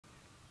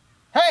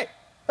Hey,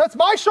 that's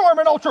my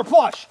Charmin Ultra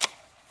Plush.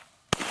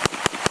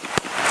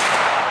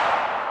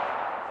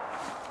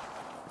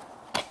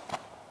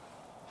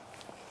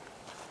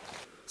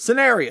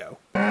 Scenario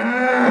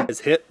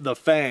has hit the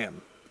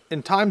fan.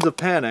 In times of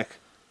panic,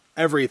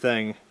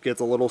 everything gets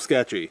a little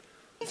sketchy.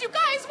 You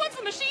guys, once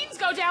the machines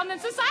go down, then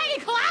society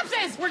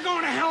collapses! We're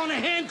going to hell in a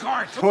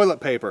handcart! Toilet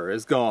paper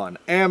is gone,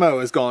 ammo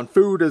is gone,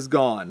 food is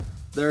gone.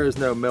 There is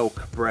no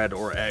milk, bread,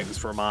 or eggs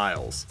for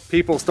miles.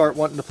 People start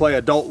wanting to play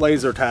adult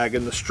laser tag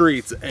in the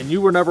streets, and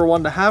you were never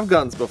one to have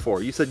guns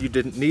before. You said you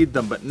didn't need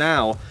them, but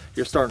now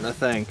you're starting to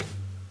think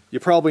you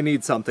probably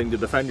need something to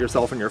defend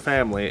yourself and your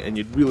family, and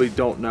you really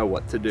don't know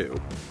what to do.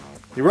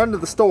 You run to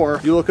the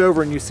store, you look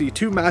over and you see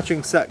 2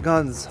 matching set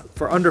guns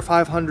for under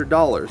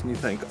 $500, and you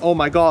think, oh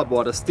my god,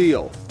 what a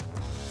steal.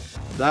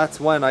 That's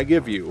when I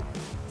give you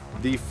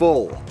the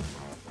full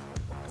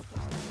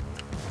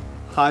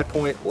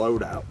Hi-Point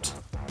loadout.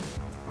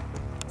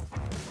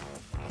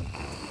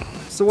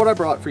 So what I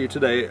brought for you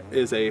today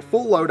is a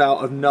full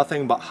loadout of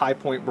nothing but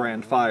Hi-Point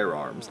brand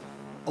firearms.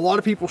 A lot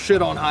of people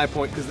shit on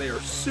Hi-Point because they are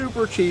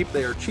super cheap,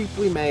 they are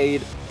cheaply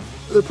made.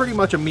 They're pretty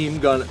much a meme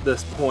gun at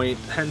this point,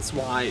 hence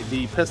why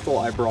the pistol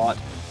I brought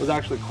was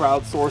actually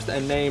crowdsourced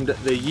and named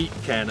the Yeet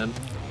Cannon.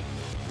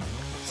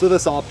 So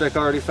this optic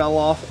already fell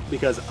off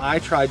because I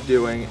tried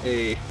doing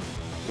a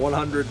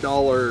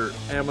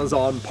 $100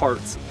 Amazon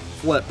parts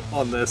flip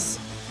on this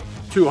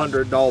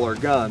 $200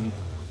 gun,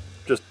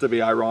 just to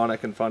be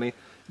ironic and funny.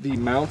 The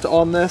mount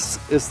on this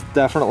is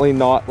definitely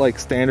not like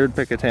standard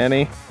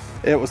Picatinny.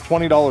 It was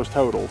 $20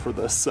 total for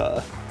this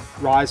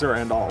riser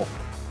and all.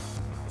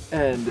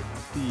 And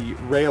the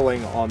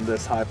railing on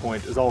this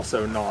Hi-Point is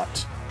also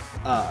not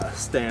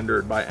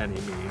standard by any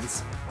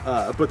means.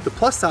 But the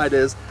plus side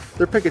is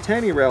their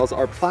Picatinny rails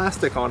are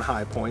plastic on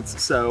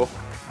Hi-Points, so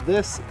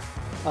this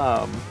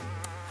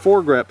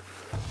foregrip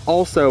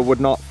also would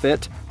not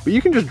fit. But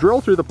you can just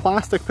drill through the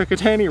plastic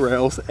Picatinny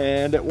rails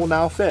and it will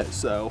now fit.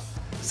 So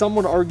some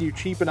would argue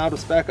cheap and out of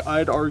spec.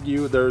 I'd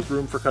argue there's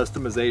room for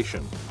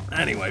customization.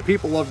 Anyway,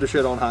 people love to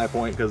shit on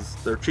Hi-Point because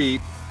they're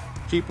cheap,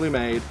 cheaply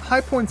made.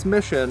 Hi-Point's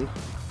mission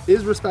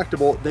is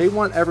respectable. They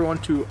want everyone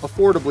to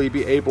affordably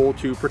be able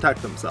to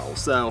protect themselves.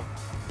 So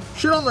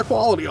shit on their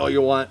quality all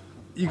you want.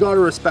 You gotta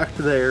respect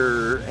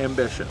their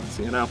ambitions,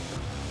 you know?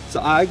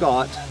 So I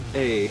got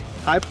a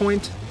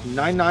Hi-Point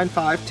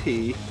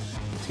 995T,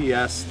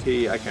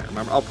 TST, I can't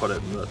remember. I'll put it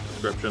in the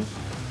description.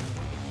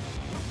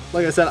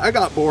 Like I said, I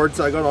got bored,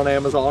 so I got on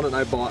Amazon and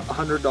I bought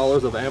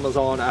 $100 of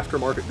Amazon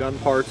aftermarket gun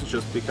parts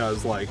just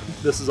because, like,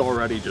 this is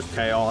already just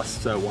chaos,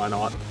 so why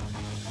not?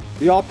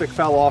 The optic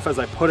fell off as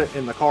I put it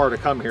in the car to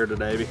come here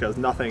today because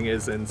nothing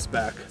is in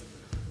spec.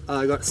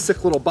 I got a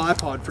sick little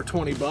bipod for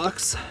 20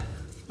 bucks,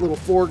 little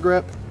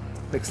foregrip,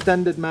 an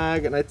extended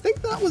mag, and I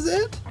think that was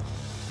it.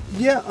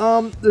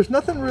 Yeah, there's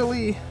nothing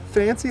really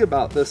fancy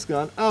about this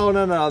gun. Oh,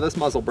 no, this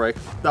muzzle brake.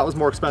 That was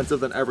more expensive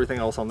than everything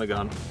else on the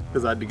gun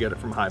because I had to get it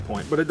from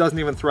Hi-Point. But it doesn't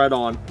even thread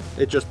on.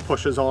 It just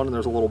pushes on and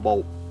there's a little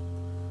bolt.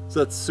 So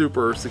that's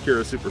super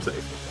secure, super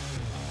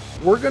safe.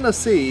 We're gonna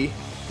see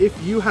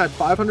if you had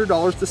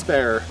 $500 to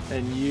spare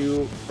and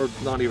you, or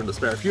not even to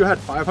spare, if you had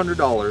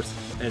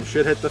 $500 and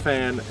shit hit the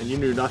fan and you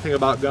knew nothing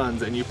about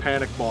guns and you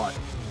panic bought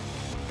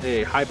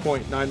a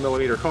Hi-Point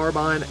 9mm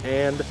carbine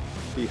and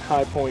the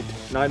Hi-Point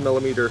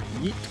 9mm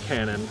Yeet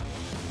Cannon,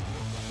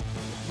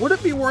 would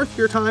it be worth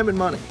your time and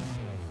money?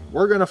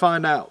 We're gonna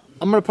find out.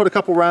 I'm gonna put a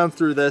couple rounds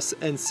through this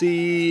and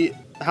see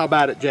how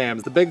bad it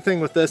jams. The big thing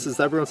with this is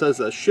everyone says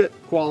a shit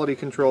quality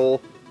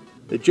control.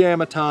 They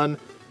jam a ton.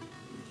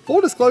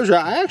 Full disclosure,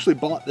 I actually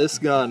bought this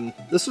gun.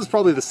 This was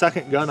probably the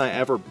second gun I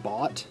ever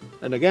bought.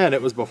 And again,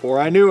 it was before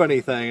I knew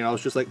anything. And I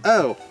was just like,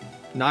 oh,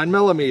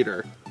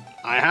 9mm.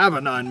 I have a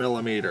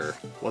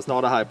 9mm. Was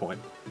not a Hi-Point.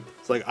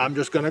 It's like, I'm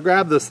just gonna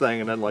grab this thing.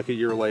 And then like a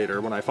year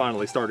later, when I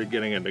finally started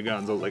getting into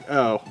guns, I was like,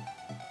 oh,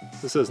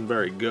 this isn't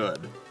very good.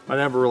 I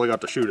never really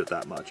got to shoot it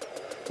that much.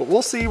 But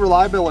we'll see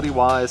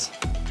reliability-wise.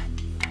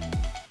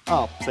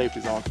 Oh,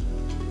 safety's on.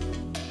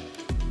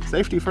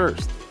 Safety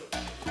first.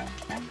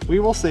 We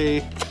will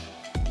see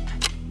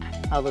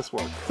how this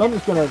works. So I'm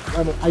just gonna,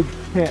 I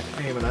can't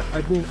aim at it.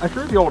 I mean, I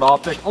threw the old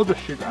optic. I'll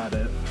just shoot at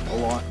it a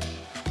lot.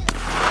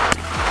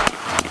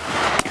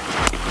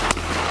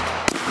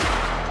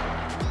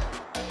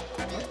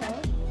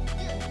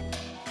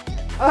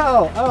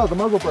 Oh, the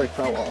muzzle brake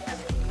fell off.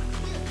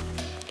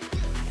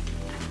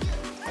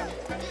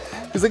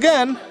 Because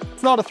again,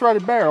 it's not a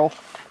threaded barrel.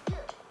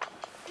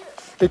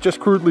 It just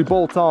crudely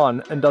bolts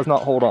on and does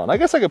not hold on. I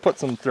guess I could put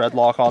some thread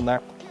lock on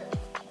there.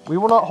 We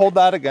will not hold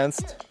that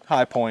against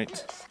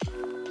Hi-Point.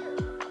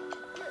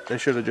 They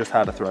should have just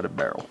had a threaded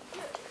barrel.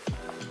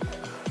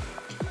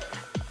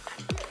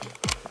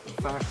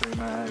 Factory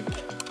mag.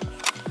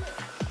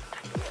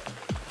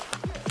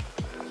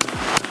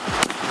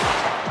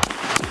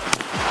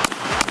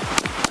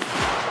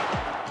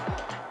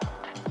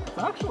 It's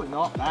actually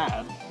not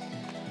bad.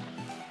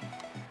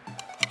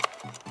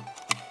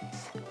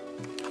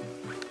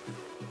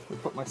 We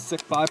put my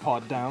sick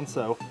bipod down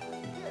so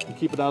I can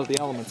keep it out of the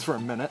elements for a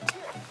minute.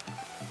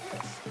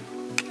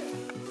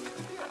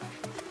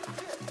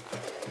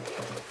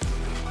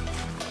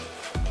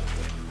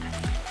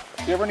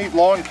 If you ever need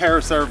lawn care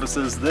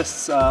services,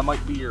 this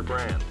might be your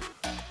brand.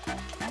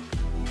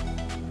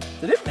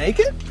 Did it make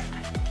it?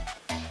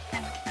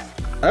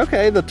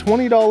 Okay, the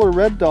 $20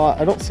 red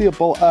dot. I don't see a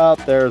bullet.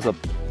 There's a.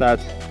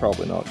 That's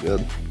probably not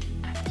good.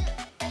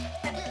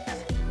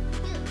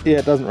 Yeah,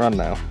 it doesn't run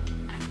now.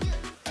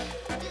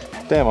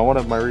 Damn, I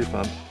wanted my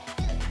refund.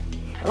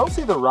 I don't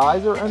see the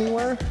riser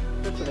anywhere.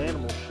 That's an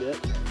animal shit.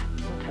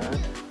 Okay.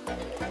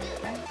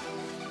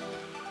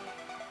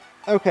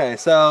 Okay,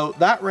 so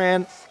that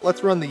ran.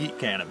 Let's run the Yeet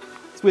Cannon.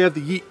 So we have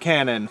the Yeet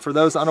Cannon. For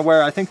those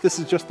unaware, I think this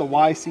is just the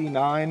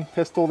YC9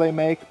 pistol they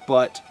make,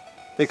 but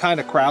they kind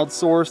of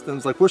crowdsourced and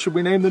was like, what should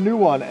we name the new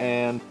one?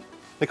 And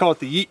they call it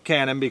the Yeet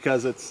Cannon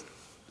because it's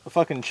a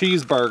fucking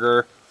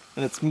cheeseburger,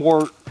 and it's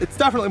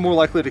definitely more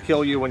likely to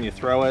kill you when you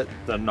throw it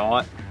than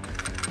not.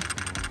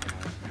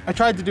 I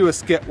tried to do a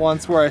skit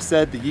once where I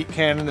said the Yeet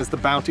Cannon is the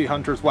bounty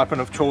hunter's weapon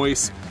of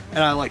choice,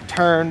 and I like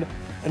turned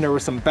and there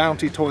was some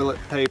bounty toilet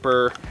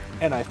paper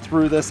and I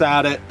threw this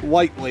at it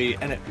lightly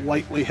and it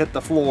lightly hit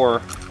the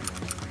floor,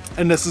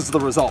 and this is the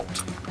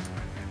result.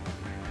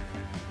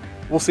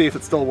 We'll see if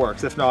it still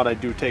works. If not, I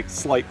do take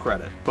slight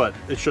credit, but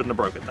it shouldn't have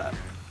broken that.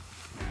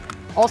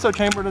 Also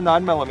chambered a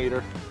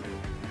 9mm.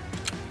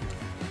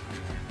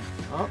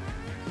 Oh,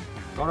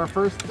 got our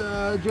first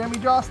Jammy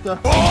Josta.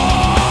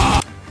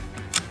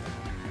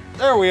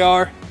 There we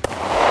are.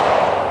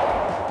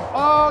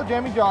 Oh,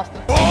 Jammy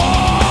Josta.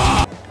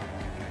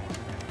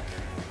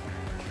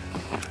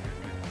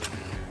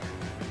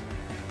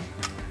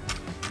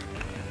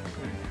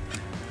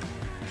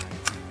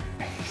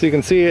 So you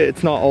can see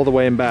it's not all the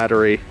way in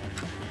battery.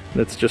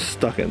 It's just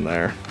stuck in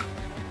there.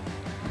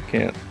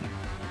 Can't.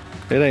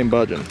 It ain't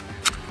budging.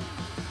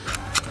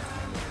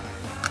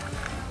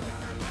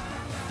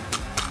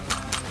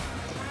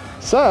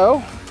 So,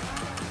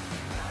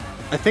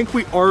 I think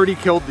we already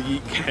killed the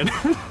Yeet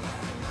Cannon.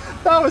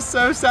 That was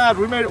so sad.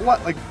 We made it,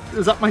 what, like,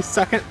 is that my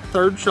second,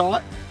 third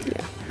shot?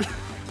 Yeah.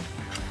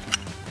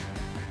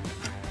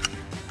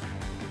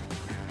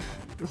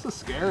 This is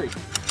scary.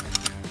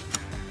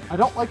 I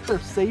don't like their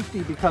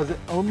safety because it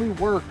only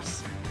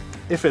works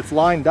if it's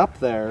lined up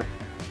there.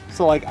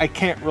 So, like, I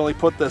can't really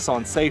put this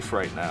on safe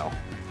right now.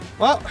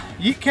 Well,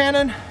 Yeet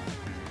Cannon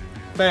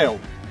failed.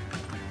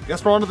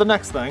 Guess we're on to the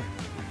next thing.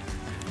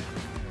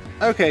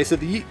 Okay, so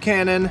the Yeet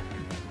Cannon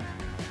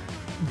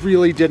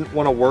really didn't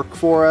want to work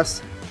for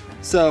us.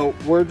 So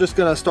we're just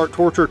gonna start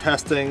torture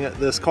testing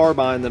this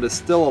carbine that is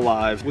still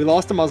alive. We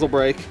lost a muzzle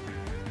brake,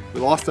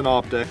 we lost an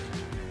optic.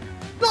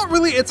 Not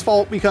really its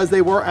fault because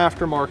they were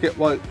aftermarket.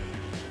 Well, it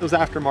was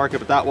aftermarket,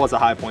 but that was a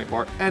Hi-Point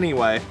bar.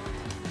 Anyway,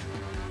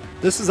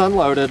 this is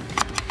unloaded.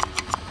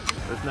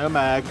 There's no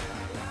mag.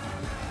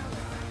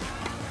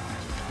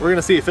 We're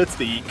gonna see if it's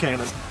the Yeet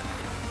Cannon.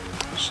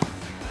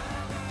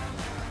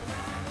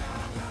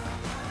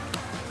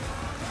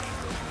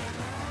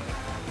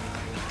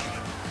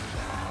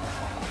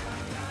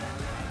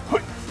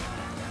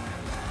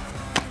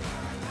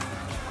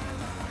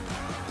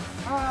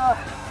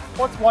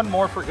 What's one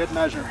more for good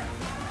measure?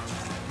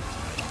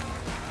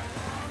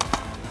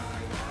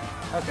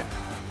 Okay.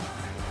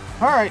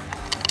 All right.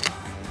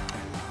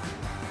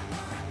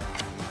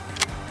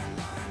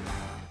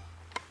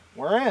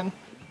 We're in.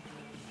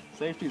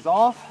 Safety's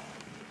off.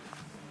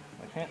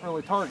 I can't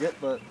really target,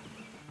 but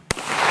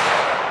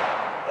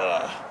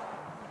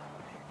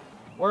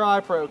we're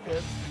iPro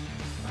kids.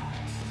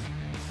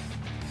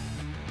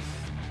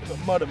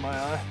 Got mud in my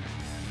eye.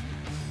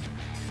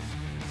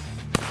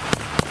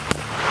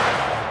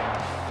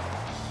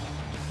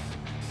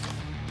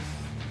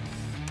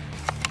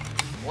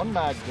 One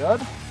mag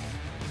good.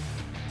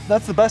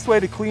 That's the best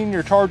way to clean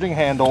your charging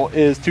handle,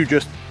 is to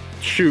just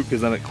shoot, because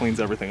then it cleans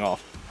everything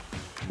off.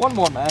 One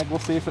more mag, we'll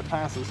see if it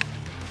passes.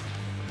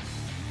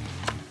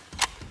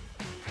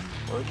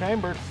 We're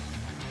chambered.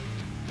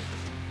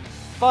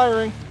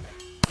 Firing.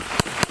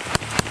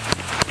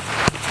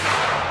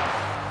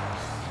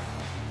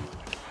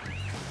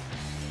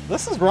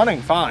 This is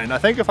running fine. I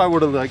think if I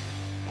would have like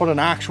put an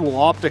actual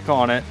optic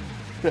on it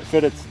that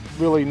fit its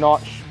really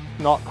not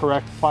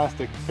correct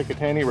plastic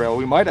Picatinny rail,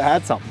 we might have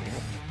had something here.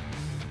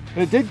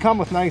 And it did come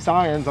with nice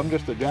irons. I'm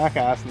just a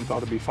jackass and thought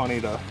it'd be funny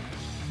to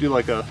do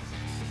like a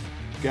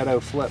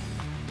ghetto flip.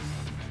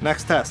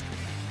 Next test.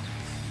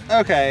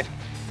 Okay,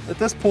 at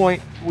this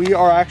point we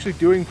are actually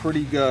doing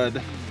pretty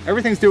good.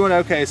 Everything's doing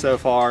okay so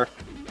far.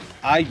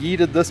 I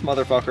yeeted this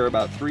motherfucker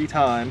about 3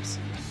 times.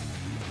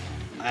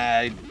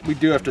 We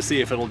do have to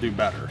see if it'll do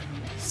better.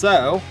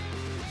 So,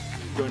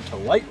 I'm going to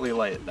lightly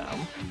lay it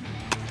down.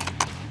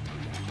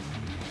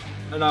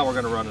 And now we're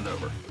going to run it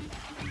over.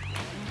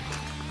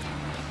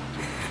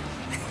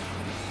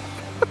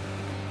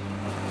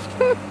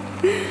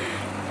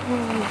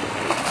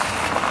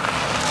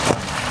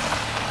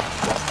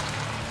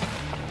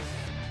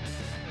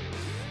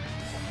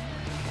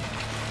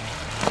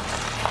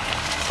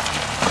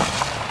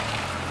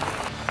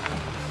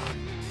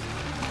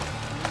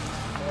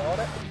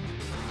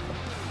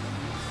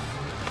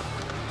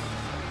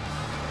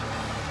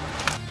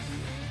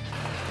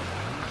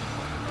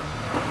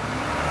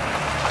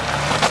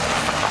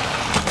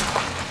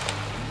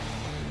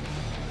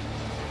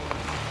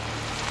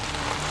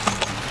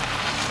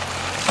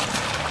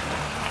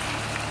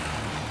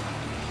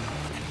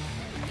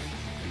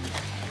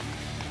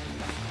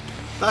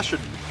 That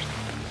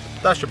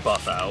should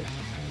buff out.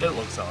 It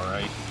looks all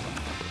right.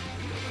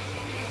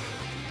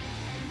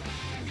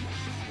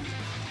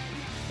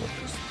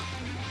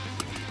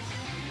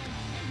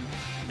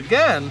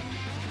 Again,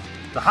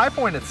 the High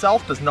Point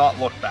itself does not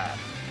look bad.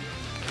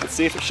 Let's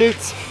see if it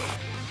shoots.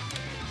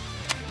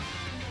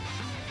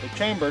 It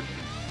chambered.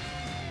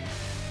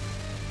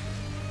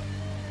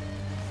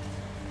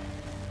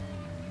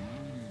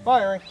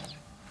 Firing.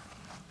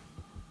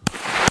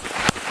 It's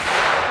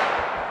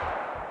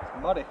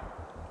muddy.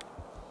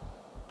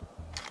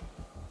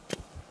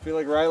 I feel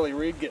like Riley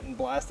Reid getting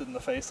blasted in the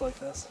face like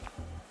this.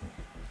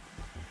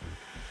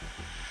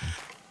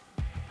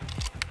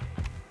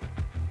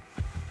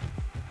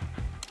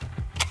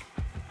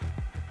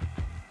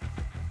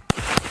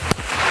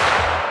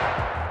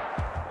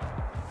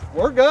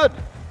 We're good.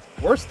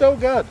 We're still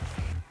good.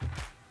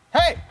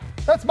 Hey,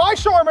 that's my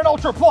Charmin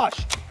Ultra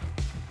Plush.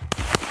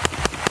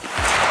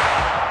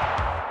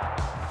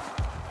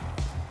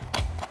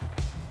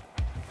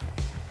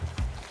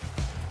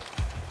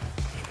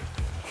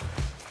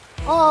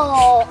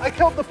 Oh, I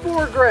killed the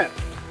foregrip.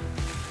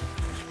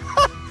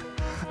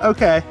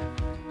 Okay.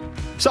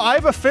 So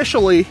I've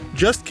officially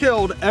just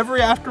killed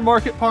every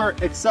aftermarket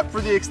part except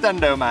for the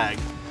Extendo mag,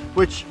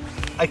 which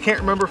I can't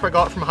remember if I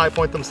got from High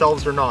Point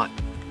themselves or not.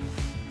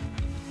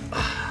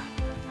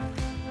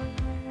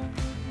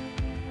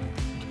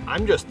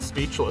 I'm just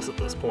speechless at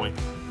this point.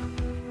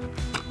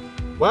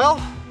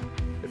 Well,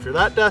 if you're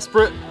that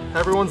desperate,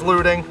 everyone's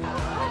looting.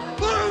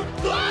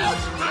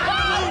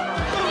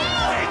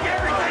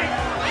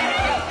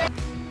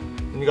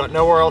 And you got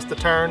nowhere else to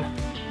turn.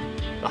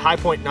 The High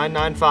Point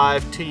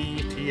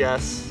 995T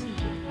TS.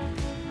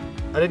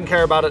 I didn't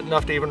care about it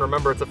enough to even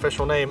remember its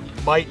official name.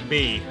 Might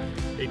be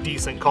a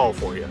decent call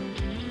for you.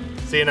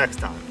 See you next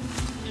time.